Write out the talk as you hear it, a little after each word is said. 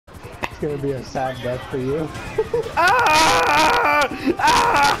gonna be a sad death for you. Ah!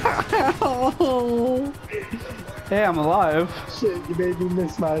 Ah! Oh. Hey, I'm alive. Shit, you made me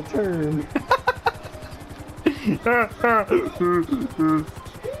miss my turn.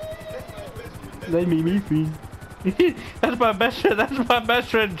 They made me free. That's my best friend. That's my best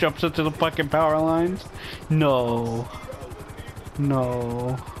friend. Jumps into the fucking power lines. No.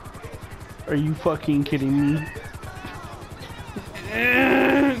 No. Are you fucking kidding me?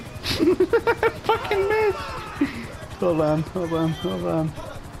 Fucking miss. Hold on. Hold on. Hold on.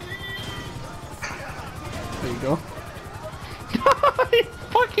 There you go. Are you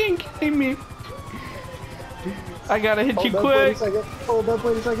fucking kidding me? I gotta hit you quick. Hold up,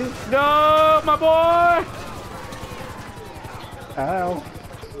 wait a second. No, my boy. Ow.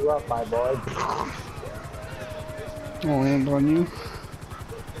 You up, my boy. I'll land on you.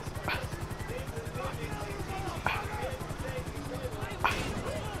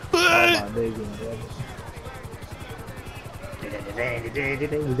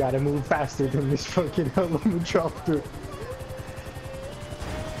 We gotta move faster than this fucking helicopter.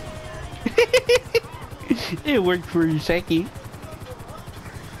 It worked for a second.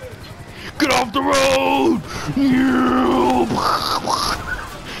 Get off the road!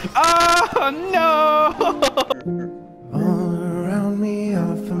 Oh no! All around me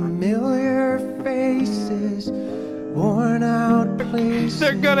are familiar faces, worn out places.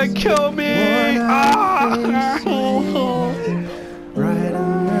 They're gonna kill me!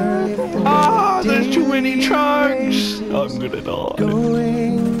 There's too many trucks! I'm gonna die.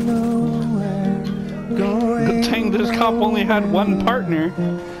 Going nowhere, Good thing this cop only had one partner.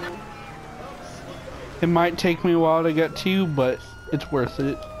 It might take me a while to get to you, but it's worth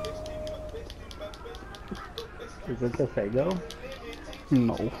it. Is it the Fago?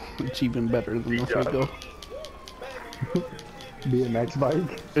 No, it's even better than the Fago. BMX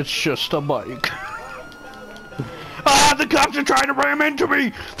bike? It's just a bike. Ah, the cops are trying to ram into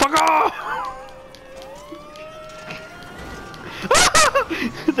me! Fuck off!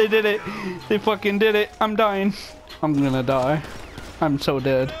 They did it. They fucking did it. I'm dying. I'm gonna die. I'm so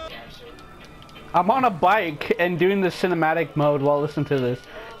dead. I'm on a bike and doing the cinematic mode while listening to this.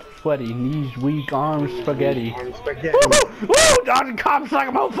 Sweaty, knees weak, arms spaghetti. Woo! Dodging cops like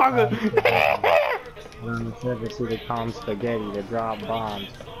a motherfucker! It's never see the calm spaghetti, the drop bombs,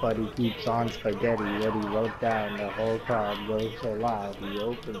 but he keeps on spaghetti. What he wrote down, the whole crowd goes so loud. He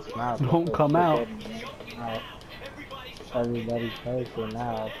opens his mouth. Don't come out. Everybody's posting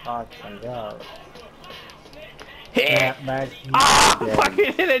now, Fox and go. Hit! Oh,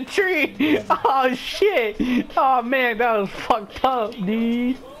 fucking hit a tree! Yeah. Oh shit! Oh man, that was fucked up,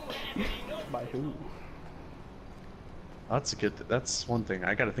 dude. By who? That's a good. That's one thing.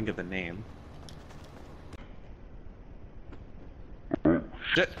 I gotta think of the name.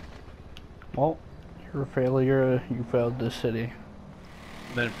 Shit. Well, you're a failure. You failed this city.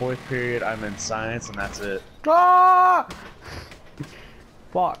 Then fourth period, I'm in science, and that's it. Ah!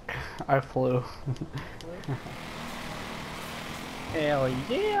 Fuck! I flew. Hell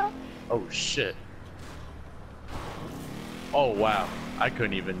yeah! Oh shit. Oh wow. I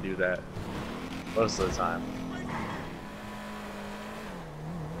couldn't even do that most of the time.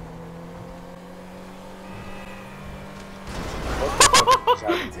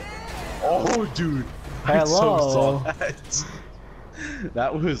 Oh dude. Hello. I so saw that.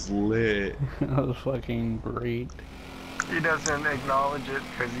 That was lit. That was fucking great. He doesn't acknowledge it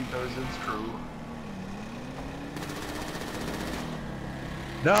because he knows it's true.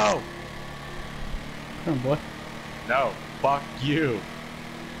 No! Come on, boy. No. Fuck you.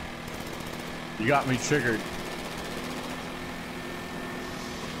 You got me triggered.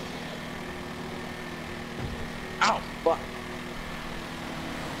 Ow! Fuck.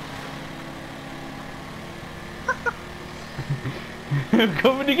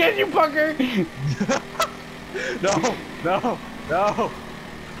 Coming to get you, fucker! No! No! No!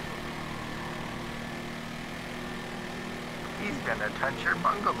 He's gonna touch your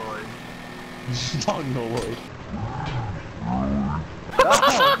bungaloid. Bungaloid.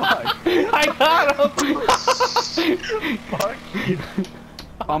 Oh, fuck! I got him! Fuck you.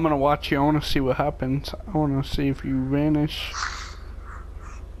 I'm gonna watch you. I wanna see what happens. I wanna see if you vanish.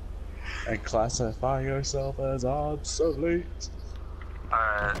 And classify yourself as obsolete.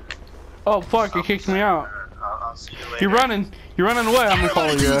 Oh fuck, you kicked me out. I'll see you later. You're running away. I'm gonna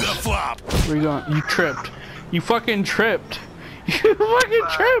follow your ass. Where you going? You tripped. You fucking tripped. You fucking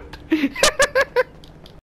tripped.